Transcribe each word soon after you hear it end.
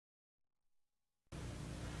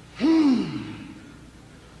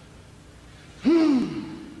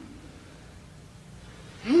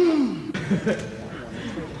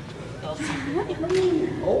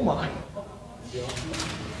Oh my.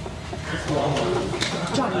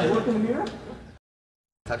 Johnny, you work in the mirror?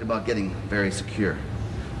 Talked about getting very secure.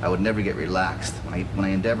 I would never get relaxed. When I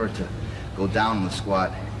endeavor to go down on the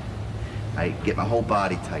squat, I get my whole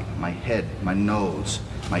body tight. My head, my nose,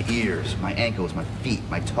 my ears, my ankles, my feet,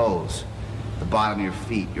 my toes, the bottom of your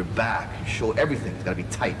feet, your back, your shoulder, everything's got to be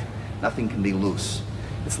tight. Nothing can be loose.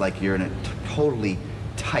 It's like you're in a totally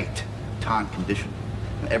tight, taut condition.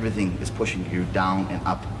 And everything is pushing you down and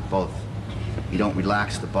up, both. You don't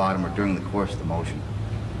relax the bottom or during the course of the motion,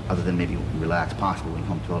 other than maybe relax possibly when you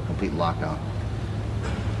come to a complete lockdown.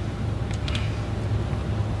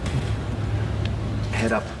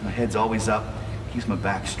 Head up, my head's always up, keeps my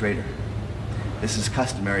back straighter. This is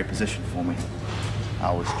customary position for me.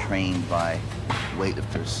 I was trained by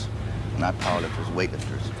weightlifters, not powerlifters,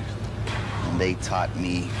 weightlifters. And they taught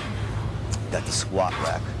me that the squat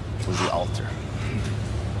rack was the altar.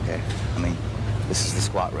 Okay? I mean, this is the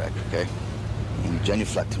squat rack, okay? And you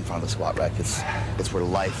genuflect in front of the squat rack. It's where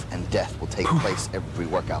life and death will take place every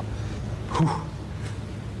workout.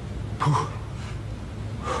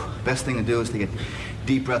 Best thing to do is take a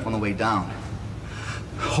deep breath on the way down.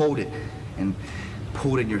 Hold it and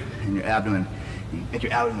pull it in your abdomen. You make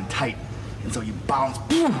your abdomen tight, and so you bounce,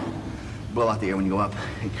 blow out the air when you go up.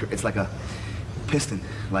 It's like a piston,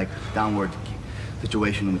 like downward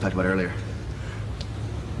situation we talked about earlier.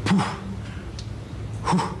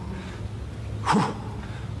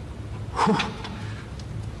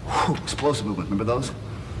 Explosive movement, remember those?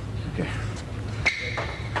 Okay.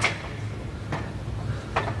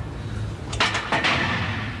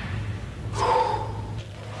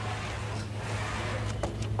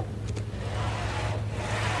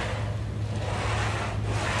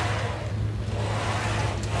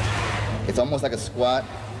 It's almost like a squat.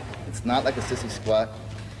 It's not like a sissy squat.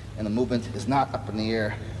 And the movement is not up in the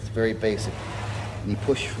air. It's very basic. And you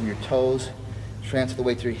push from your toes, transfer the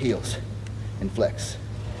weight to your heels, and flex.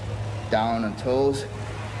 Down on toes,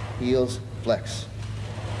 heels, flex.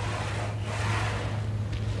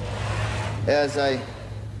 As I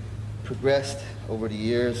progressed over the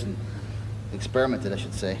years and experimented, I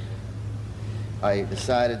should say, I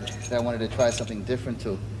decided that I wanted to try something different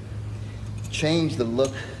to change the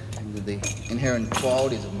look and the inherent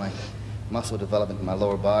qualities of my muscle development in my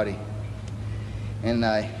lower body. And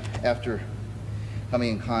after coming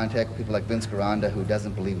in contact with people like Vince Garanda, who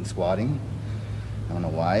doesn't believe in squatting, I don't know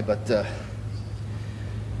why, but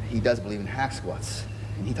he does believe in hack squats.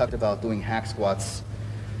 And he talked about doing hack squats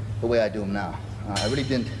the way I do them now. I really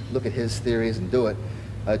didn't look at his theories and do it.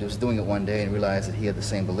 I was doing it one day and realized that he had the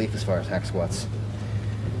same belief as far as hack squats.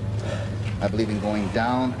 I believe in going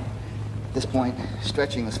down, at this point,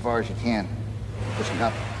 stretching as far as you can, pushing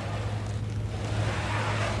up.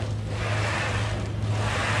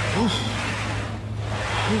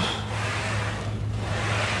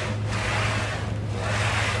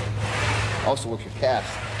 Also work your calves.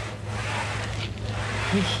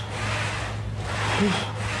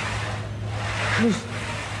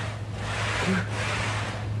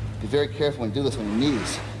 Be very careful when you do this on your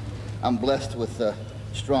knees. I'm blessed with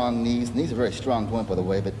strong knees. Knees are a very strong joint, by the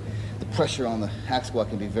way, but the pressure on the hack squat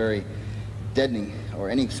can be very deadening, or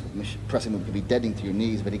any pressing move can be deadening to your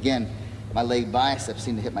knees. But again, my leg biceps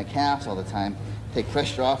seem to hit my calves all the time, take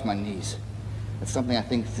pressure off my knees. That's something I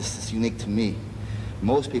think is unique to me.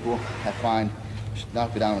 Most people, I find, should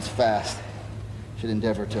not go down as fast, should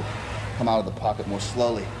endeavor to come out of the pocket more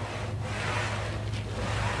slowly.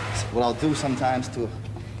 So what I'll do sometimes to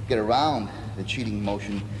get around the cheating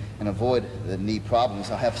motion and avoid the knee problems,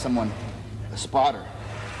 I'll have someone, a spotter,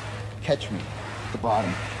 catch me at the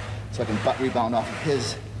bottom so I can rebound off of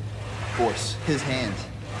his force, his hands.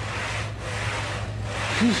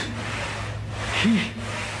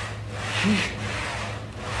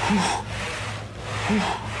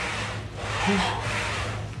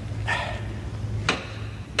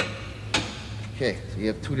 Okay, so you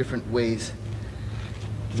have two different ways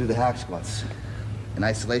to do the hack squats. An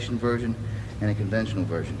isolation version and a conventional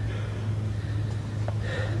version.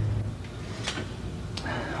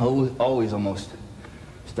 Always almost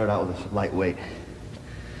start out with a light weight.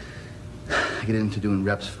 I get into doing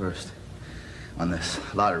reps first on this,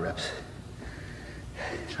 a lot of reps.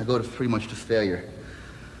 I go to pretty much to failure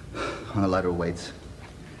on the lighter weights.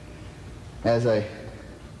 As I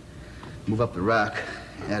move up the rack,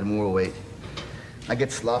 add more weight, I get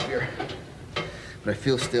sloppier, but I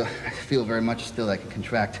feel very much still I can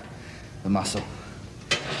contract the muscle.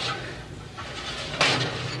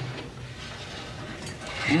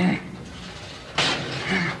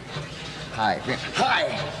 High.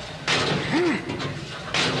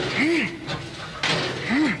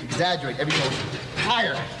 Exaggerate every motion.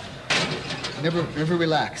 Higher. Never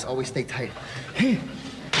relax. Always stay tight.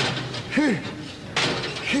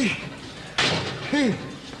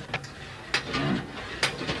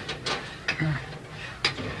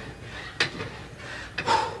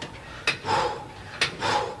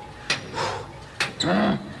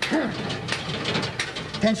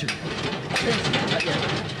 Tension. Tension. Not yet.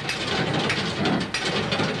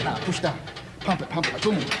 Now push down. Pump it.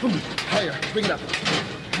 Boom. Higher. Bring it up.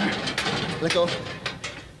 Let go.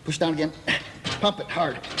 Push down again. Pump it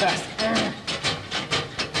hard. Fast.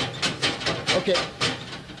 Okay.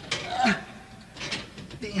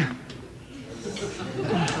 Damn.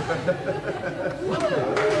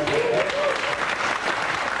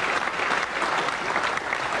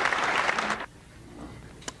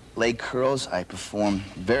 Leg curls, I perform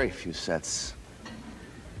very few sets.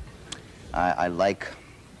 I like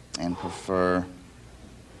and prefer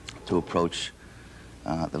to approach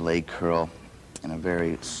the leg curl in a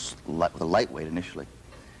very with a lightweight initially.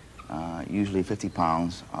 Usually 50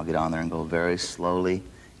 pounds. I'll get on there and go very slowly,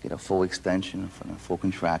 get a full extension, a full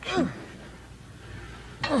contraction.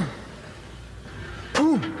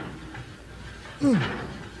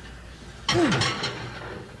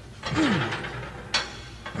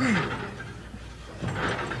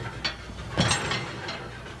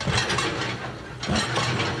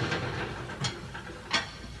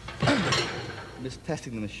 I'm just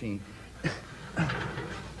testing the machine.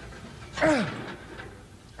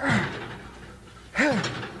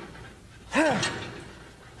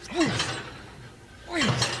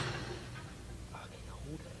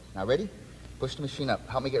 Now ready? Push the machine up.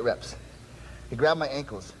 Help me get reps. You grab my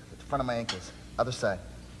ankles, at the front of my ankles, other side.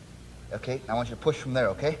 Okay, I want you to push from there,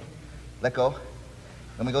 okay? Let go.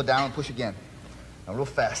 Let me go down and push again. Now real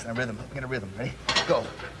fast, in a rhythm. Get a rhythm. Ready? Go.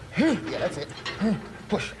 Yeah, that's it.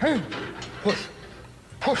 Push. Push.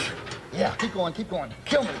 Push. Yeah, keep going.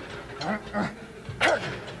 Kill me.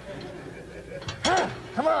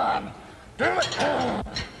 Come on. Do it.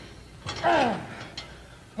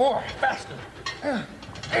 More. Faster. Now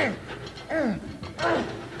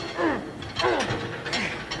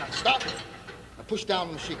stop. Now push down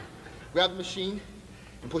the machine. Grab the machine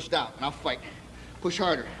and push down, and I'll fight. Push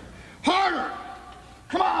harder. Harder!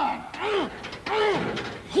 Come on!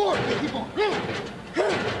 Forward. Keep on.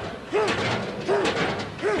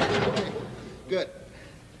 Okay. Good.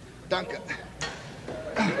 Danke.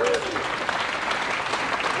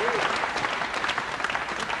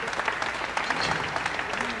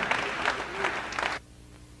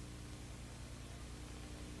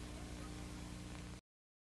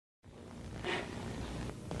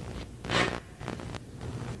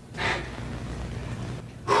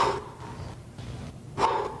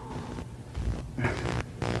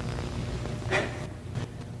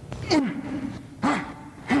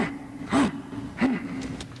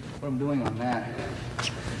 What I'm doing on that,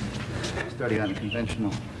 starting on a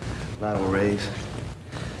conventional lateral raise,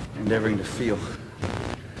 endeavoring to feel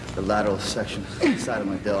the lateral section side of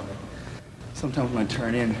my delt. Sometimes when I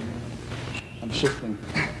turn in, I'm shifting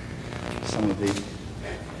some of the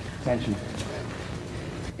tension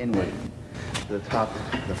inward to the top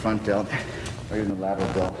of the front delt or even the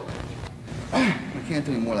lateral delt. I can't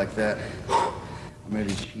do any more like that. I'm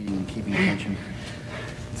really cheating and keeping tension,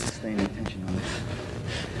 sustaining tension on this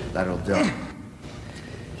lateral delt.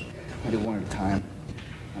 I do one at a time.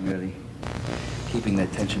 I'm really keeping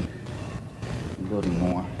that tension and building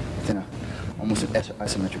more within almost an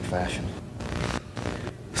isometric fashion,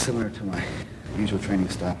 similar to my usual training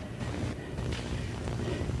style.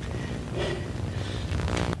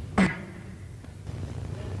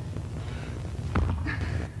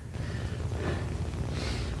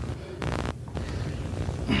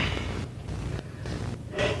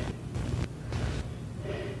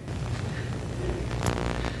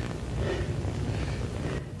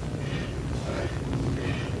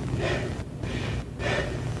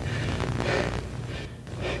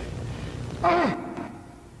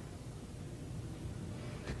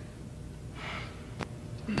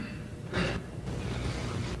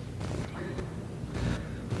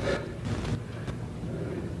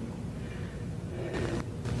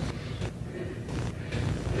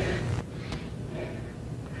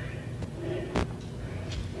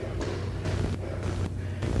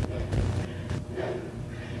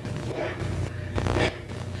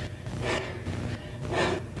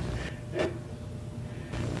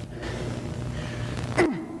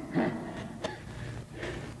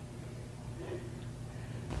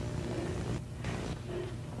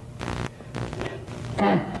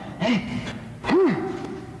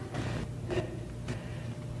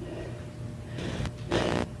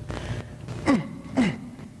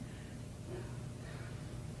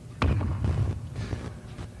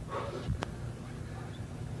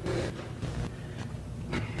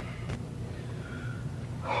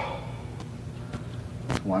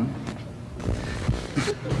 one.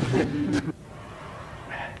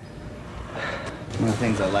 One of the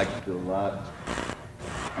things I like to do a lot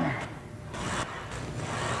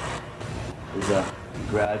is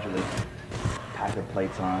gradually pack the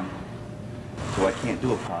plates on so I can't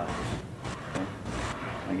do a positive. Okay?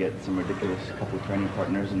 I get some ridiculous couple of training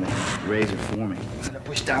partners and they raise it for me. And I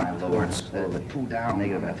push down forwards, pull down.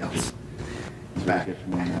 Negative delts. It's really good for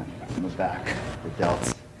me on the back, the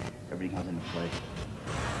delts. Everything comes into play.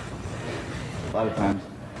 A lot of times,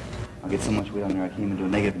 I'll get so much weight on there I can't even do a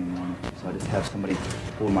negative anymore. So I just have somebody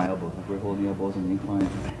hold my elbows. Like we're holding the elbows on the incline,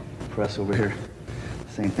 press over here.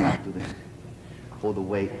 Same thing, I'll do hold the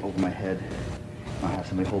weight over my head. I'll have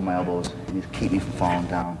somebody hold my elbows and just keep me from falling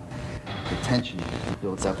down. The tension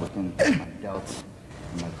builds up within my delts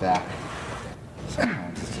and my back.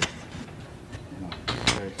 Sometimes it's just,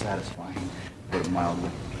 very satisfying, to put it mildly.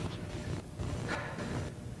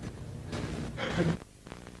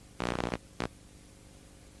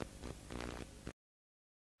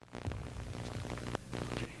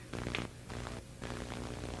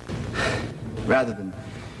 Rather than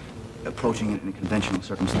approaching it in a conventional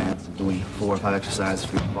circumstance of doing 4 or 5 exercises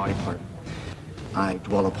for each body part, I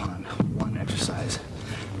dwell upon one exercise,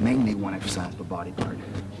 mainly one exercise per body part.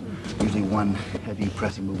 Usually one heavy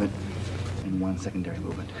pressing movement and one secondary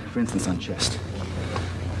movement. For instance, on chest,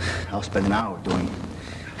 I'll spend an hour doing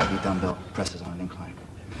heavy dumbbell presses on an incline.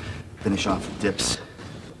 Finish off with dips.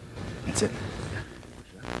 That's it.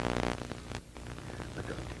 Let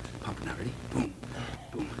go. Pump it now. Ready? Boom,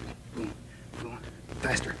 boom, boom, boom.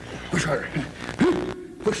 Faster. Push harder.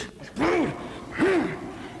 Push.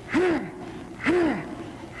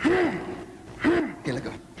 Okay, let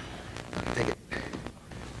go. Take it.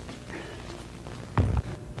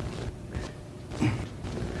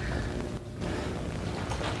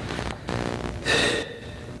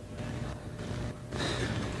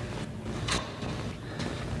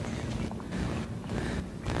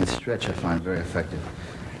 This stretch I find very effective.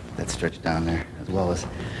 That stretch down there, as well as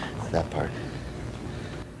that part.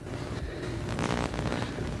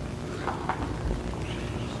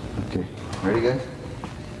 Okay, ready guys?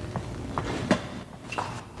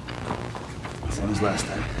 Same as last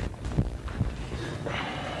time.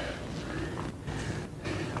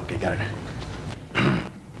 Okay, got it.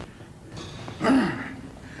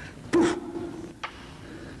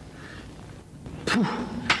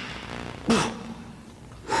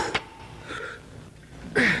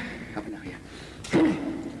 Up and down here.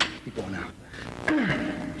 Keep going now.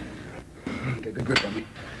 Okay, good grip on me.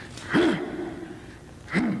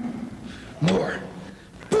 More.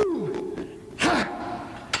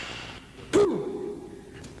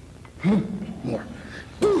 More.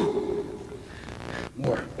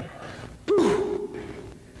 More.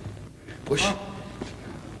 Push.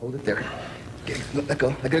 Hold it there. Okay, let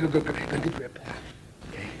go. Let go. Good grip.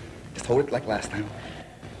 Okay. Just hold it like last time.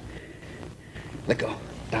 Let go.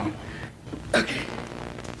 Down. Okay.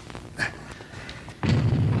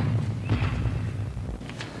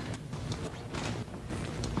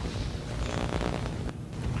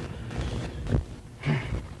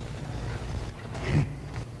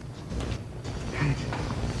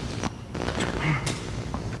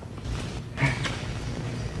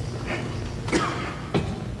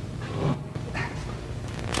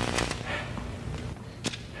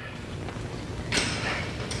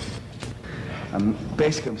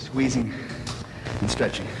 Basically, I'm squeezing and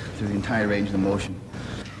stretching through the entire range of the motion.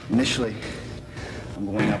 Initially, I'm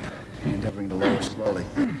going up and endeavoring to lower slowly.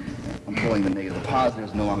 I'm pulling the negative. The positive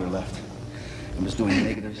is no longer left. I'm just doing the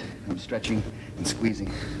negatives. I'm stretching and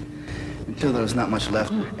squeezing until there's not much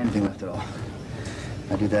left, or anything left at all.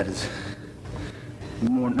 I do that as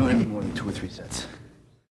no any more than 2 or 3 sets.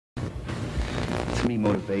 To me,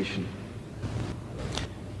 motivation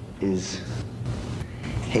is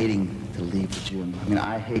hating to leave the gym. I mean,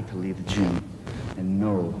 I hate to leave the gym and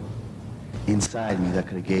know inside me that I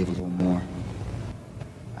could have gave a little more.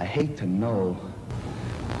 I hate to know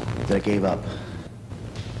that I gave up.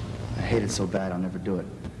 I hate it so bad I'll never do it.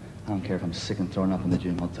 I don't care if I'm sick and thrown up in the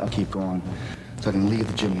gym. I'll keep going so I can leave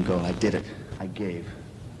the gym and go. I did it. I gave.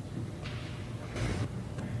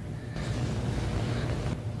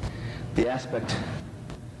 The aspect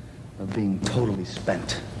of being totally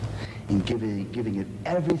spent and giving it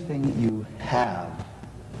everything you have,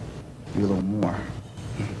 you a little more,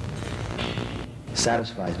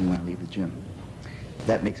 satisfies me when I leave the gym.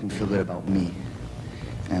 That makes me feel good about me.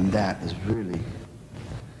 And that is really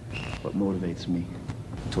what motivates me.